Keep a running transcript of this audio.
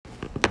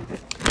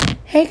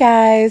Hey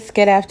guys,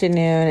 good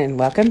afternoon and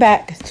welcome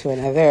back to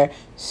another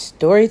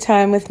story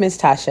time with Miss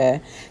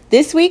Tasha.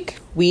 This week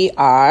we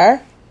are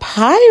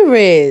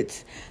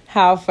pirates.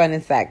 How fun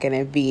is that going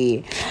to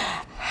be?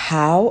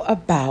 How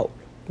about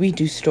we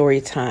do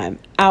story time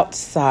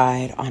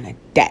outside on a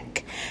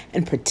deck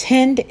and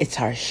pretend it's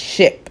our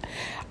ship,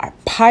 our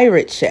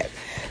pirate ship.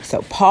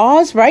 So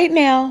pause right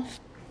now,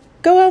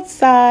 go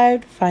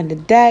outside, find a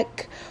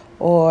deck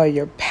or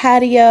your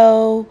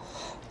patio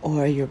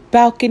or your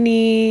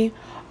balcony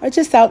or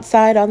just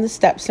outside on the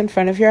steps in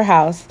front of your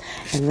house,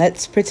 and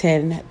let's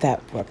pretend that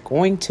we're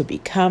going to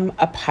become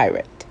a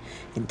pirate.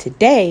 And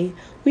today,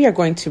 we are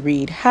going to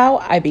read How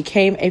I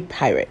Became a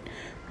Pirate,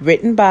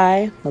 written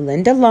by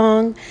Melinda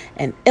Long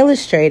and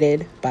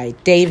illustrated by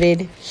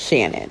David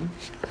Shannon.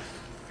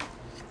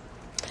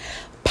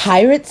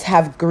 Pirates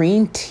have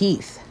green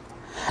teeth,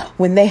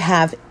 when they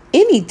have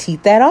any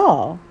teeth at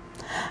all.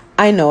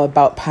 I know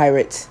about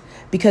pirates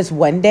because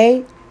one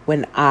day,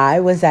 when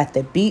I was at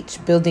the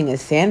beach building a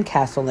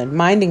sandcastle and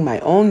minding my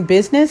own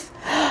business,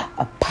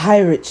 a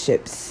pirate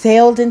ship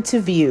sailed into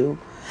view.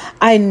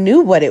 I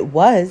knew what it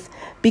was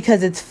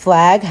because its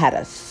flag had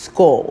a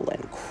skull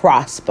and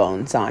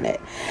crossbones on it,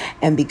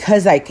 and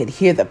because I could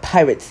hear the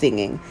pirates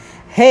singing,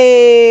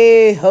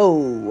 "Hey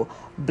ho,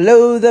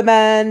 blow the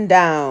man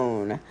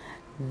down."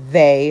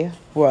 They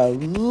were a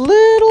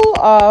little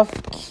off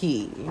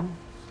key.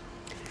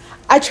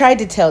 I tried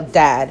to tell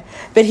Dad,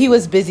 but he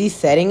was busy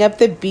setting up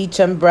the beach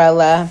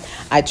umbrella.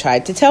 I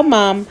tried to tell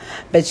Mom,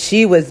 but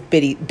she was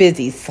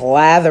busy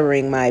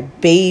slathering my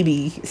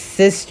baby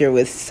sister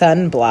with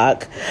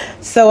sunblock.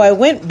 So I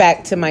went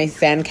back to my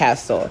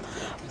sandcastle,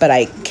 but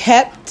I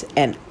kept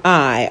an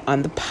eye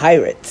on the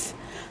pirates.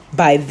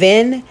 By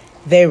then,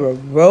 they were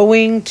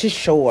rowing to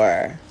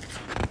shore.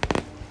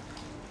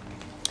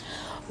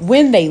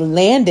 When they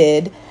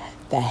landed,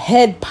 the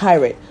head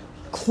pirate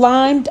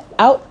climbed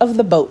out of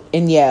the boat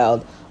and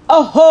yelled,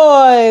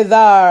 "Ahoy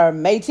there,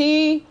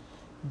 matey!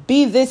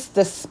 Be this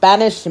the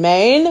Spanish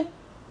Main?"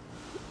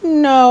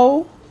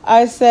 "No,"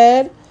 I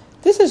said.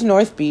 "This is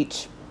North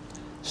Beach."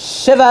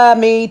 "Shiver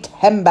me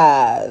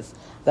timbers,"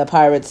 the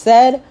pirate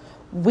said.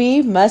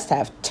 "We must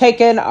have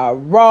taken a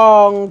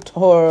wrong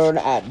turn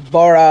at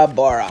Bora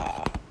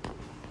Bora."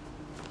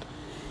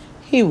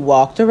 He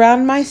walked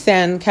around my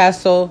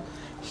sandcastle.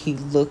 He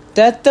looked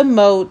at the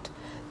moat,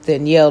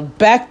 then yelled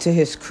back to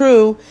his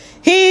crew,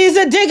 "He's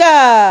a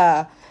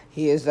digger!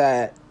 He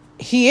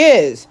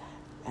is,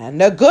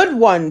 and a good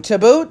one to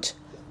boot.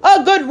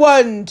 A good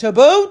one to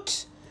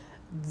boot."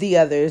 The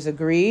others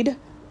agreed.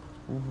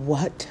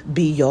 "What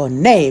be your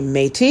name,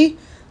 matey?"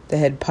 the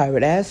head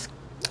pirate asked.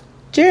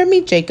 "Jeremy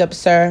Jacob,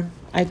 sir,"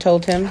 I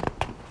told him.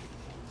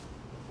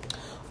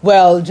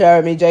 "Well,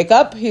 Jeremy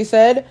Jacob," he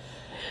said,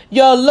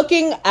 "you're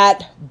looking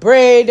at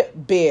Braid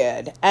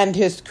Beard and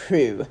his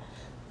crew.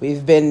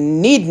 We've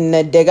been needing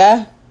a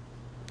digger,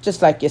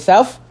 just like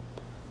yourself.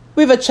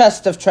 We've a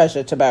chest of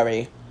treasure to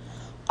bury."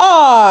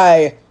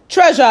 "Aye,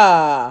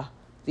 treasure!"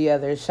 the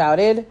others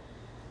shouted.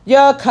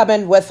 "You're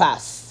coming with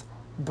us,"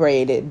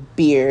 Braided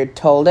Beard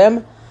told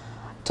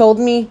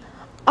me,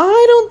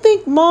 "I don't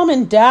think Mom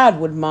and Dad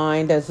would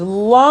mind as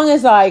long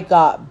as I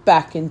got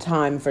back in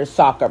time for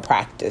soccer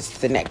practice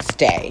the next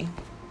day."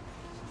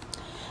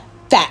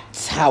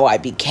 That's how I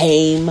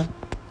became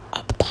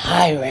a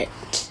pirate.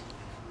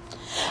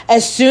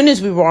 As soon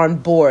as we were on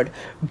board,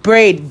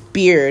 Braid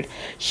Beard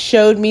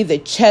showed me the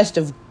chest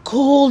of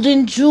gold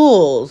and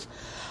jewels.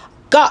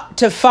 "Got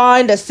to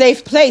find a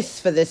safe place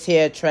for this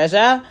here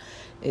treasure.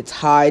 It's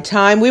high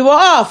time we were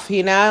off," he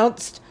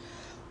announced.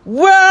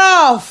 "We're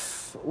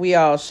off!" we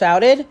all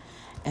shouted,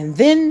 and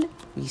then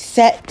we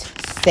set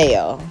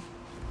sail.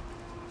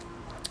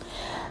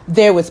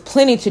 There was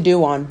plenty to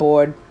do on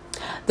board.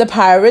 The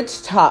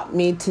pirates taught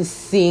me to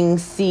sing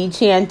sea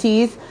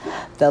chanties,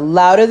 the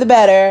louder the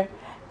better,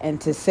 and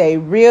to say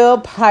real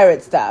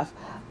pirate stuff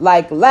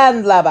like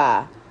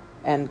landlubber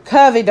and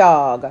curvy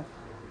dog.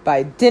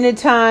 By dinner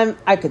time,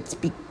 I could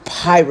speak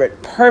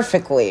pirate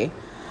perfectly.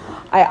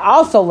 I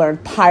also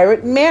learned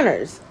pirate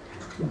manners.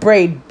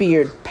 Braid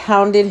Beard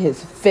pounded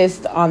his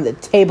fist on the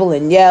table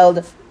and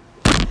yelled,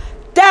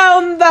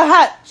 "Down the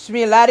hatch,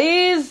 me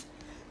laddies!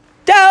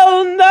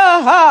 Down the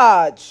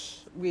hatch!"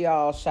 we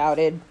all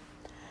shouted.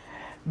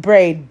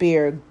 Braid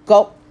Beard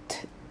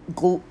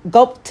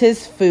gulped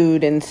his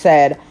food and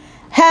said,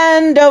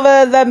 "Hand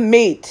over the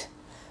meat!"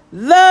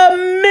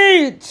 "The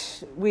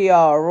meat!" we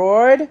all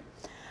roared.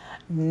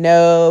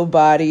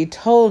 Nobody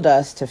told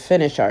us to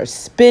finish our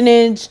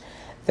spinach.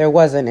 There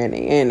wasn't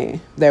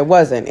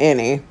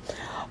any.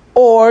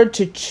 Or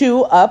to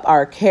chew up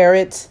our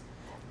carrots.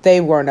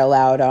 They weren't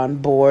allowed on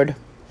board.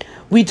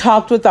 We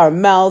talked with our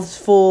mouths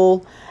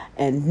full,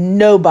 and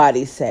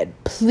nobody said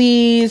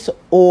please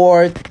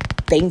or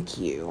thank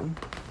you.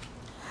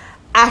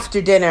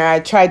 After dinner, I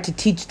tried to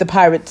teach the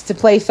pirates to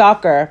play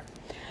soccer.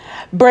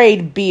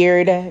 Braid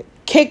Beard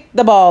kicked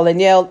the ball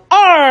and yelled,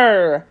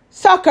 "Arr!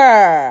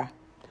 Soccer!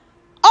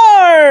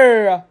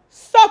 Arr!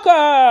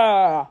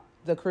 Soccer!"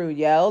 the crew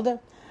yelled.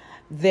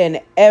 Then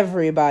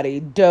everybody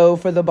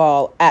dove for the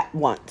ball at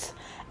once.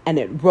 and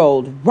it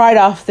rolled right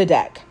off the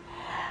deck.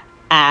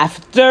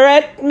 "After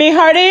it, me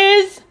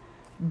hearties,"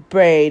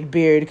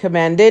 Braidbeard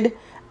commanded.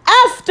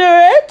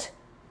 "After it,"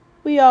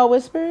 we all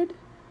whispered.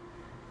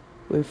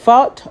 We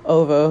fought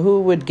over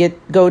who would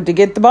go to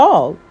get the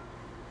ball.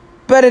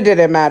 But it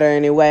didn't matter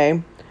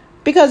anyway,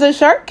 because a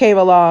shark came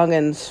along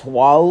and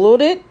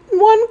swallowed it in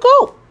one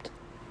gulp.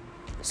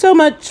 So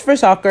much for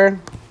soccer.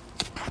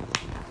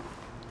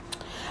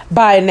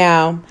 By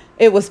now,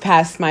 it was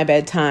past my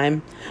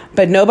bedtime,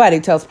 but nobody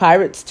tells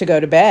pirates to go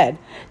to bed,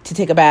 to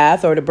take a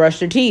bath, or to brush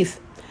their teeth.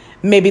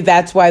 Maybe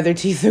that's why their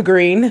teeth are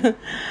green.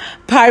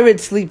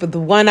 Pirates sleep with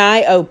one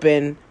eye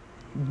open,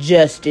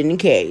 just in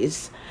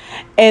case.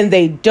 And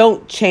they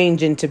don't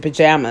change into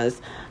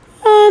pajamas,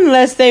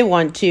 unless they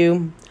want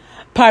to.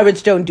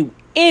 Pirates don't do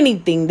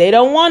anything they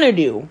don't want to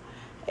do,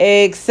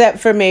 except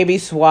for maybe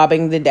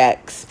swabbing the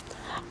decks.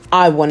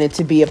 I wanted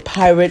to be a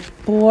pirate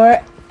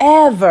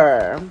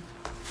forever.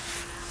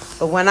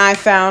 But when I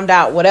found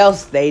out what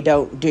else they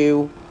don't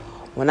do,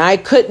 when I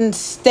couldn't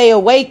stay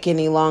awake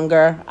any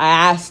longer, I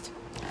asked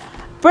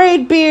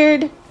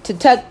Braidbeard to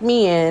tuck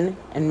me in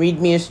and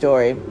read me a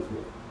story.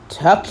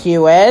 "Tuck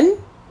you in?"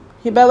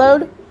 he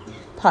bellowed.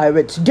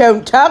 "Pirates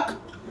don't tuck."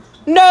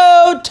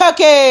 "No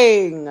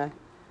tucking!"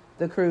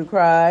 the crew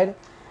cried,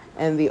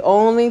 and the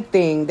only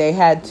thing they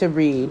had to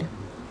read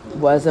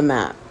was a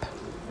map.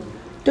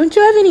 "Don't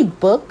you have any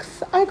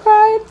books?" I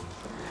cried.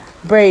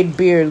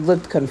 Braidbeard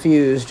looked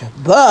confused.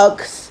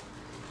 "Books?"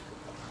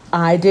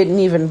 I didn't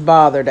even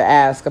bother to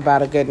ask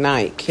about a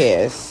goodnight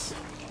kiss.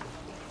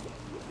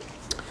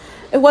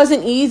 It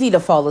wasn't easy to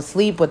fall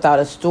asleep without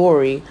a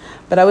story,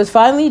 but I was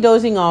finally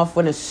dozing off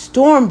when a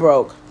storm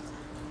broke.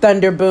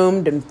 Thunder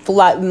boomed and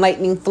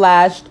lightning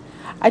flashed.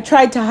 I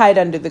tried to hide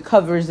under the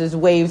covers as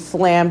waves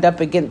slammed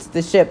up against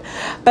the ship,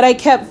 but I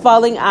kept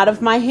falling out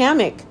of my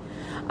hammock.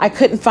 I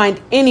couldn't find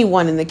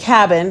anyone in the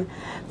cabin.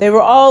 They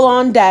were all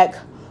on deck.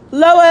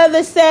 "Lower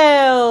the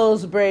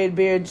sails,"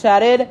 Braidbeard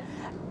shouted.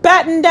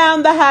 "Batten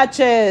down the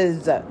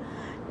hatches."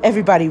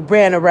 Everybody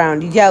ran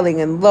around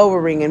yelling and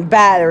lowering and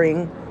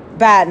battening.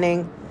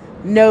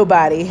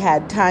 Nobody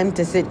had time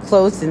to sit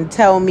close and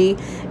tell me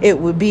it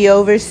would be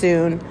over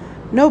soon.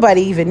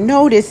 Nobody even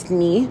noticed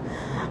me.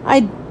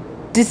 I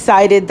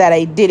decided that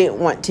I didn't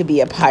want to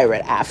be a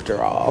pirate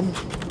after all.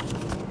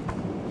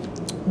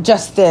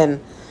 Just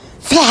then,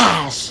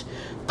 flash,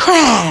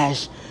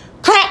 crash,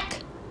 crack!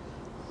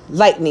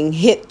 Lightning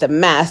hit the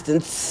mast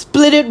and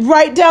split it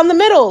right down the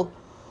middle.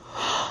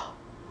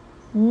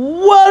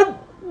 What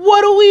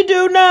do we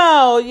do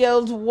now?"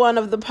 yelled one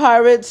of the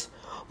pirates.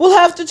 "We'll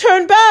have to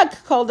turn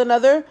back," called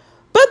another.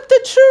 "But the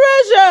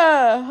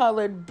treasure!"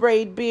 hollered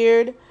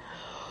Braidbeard.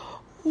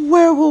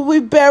 "Where will we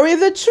bury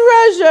the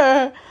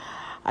treasure?"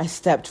 I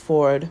stepped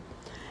forward.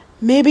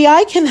 "Maybe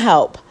I can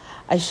help,"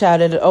 I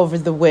shouted over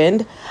the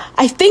wind.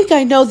 "I think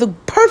I know the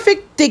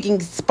perfect digging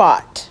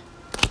spot."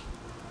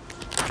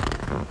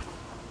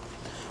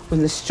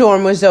 When the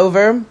storm was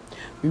over,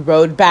 we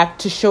rowed back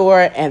to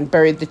shore and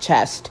buried the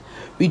chest.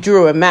 We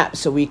drew a map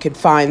so we could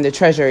find the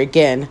treasure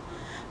again,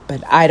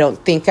 but I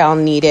don't think I'll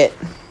need it.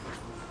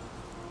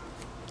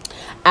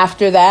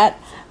 After that,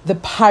 the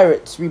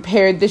pirates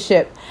repaired the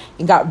ship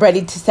and got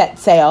ready to set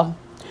sail.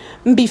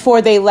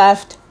 Before they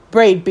left,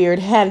 Braidbeard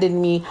handed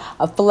me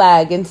a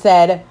flag and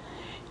said,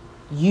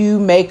 "You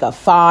make a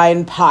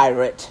fine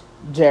pirate,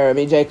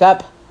 Jeremy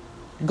Jacob.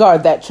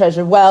 Guard that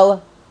treasure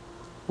well.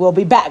 We'll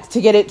be back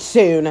to get it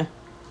soon."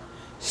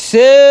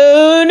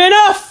 "Soon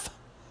enough,"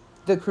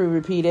 the crew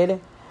repeated.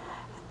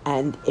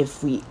 "And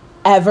if we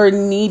ever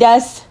need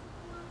us,"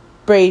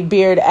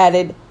 Braidbeard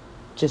added,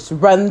 "just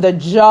run the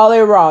Jolly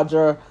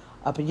Roger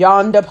up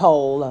yonder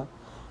pole."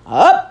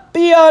 "Up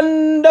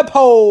yonder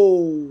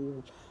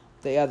pole,"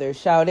 the others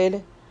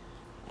shouted.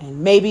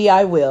 "And maybe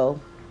I will,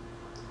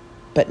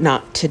 but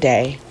not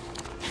today.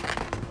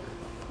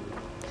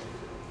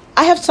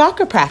 I have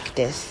soccer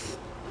practice."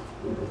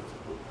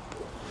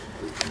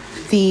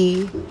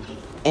 The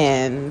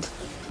end.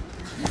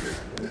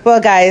 Well,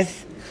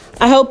 guys,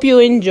 I hope you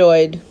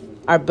enjoyed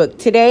our book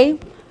today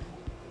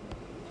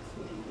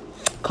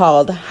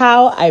called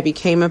How I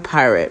Became a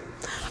Pirate.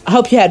 I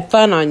hope you had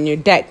fun on your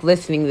deck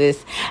listening to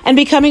this and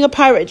becoming a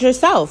pirate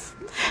yourself.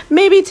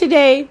 Maybe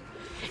today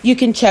you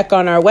can check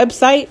on our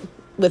website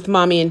with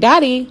Mommy and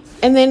Daddy,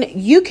 and then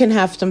you can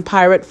have some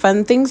pirate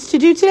fun things to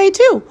do today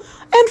too,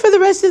 and for the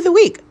rest of the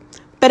week.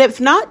 But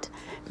if not,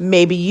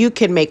 maybe you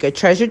can make a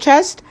treasure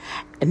chest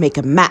and make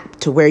a map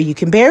to where you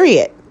can bury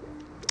it.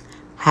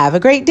 Have a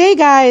great day,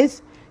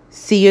 guys.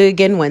 See you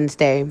again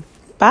Wednesday.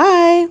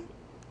 Bye.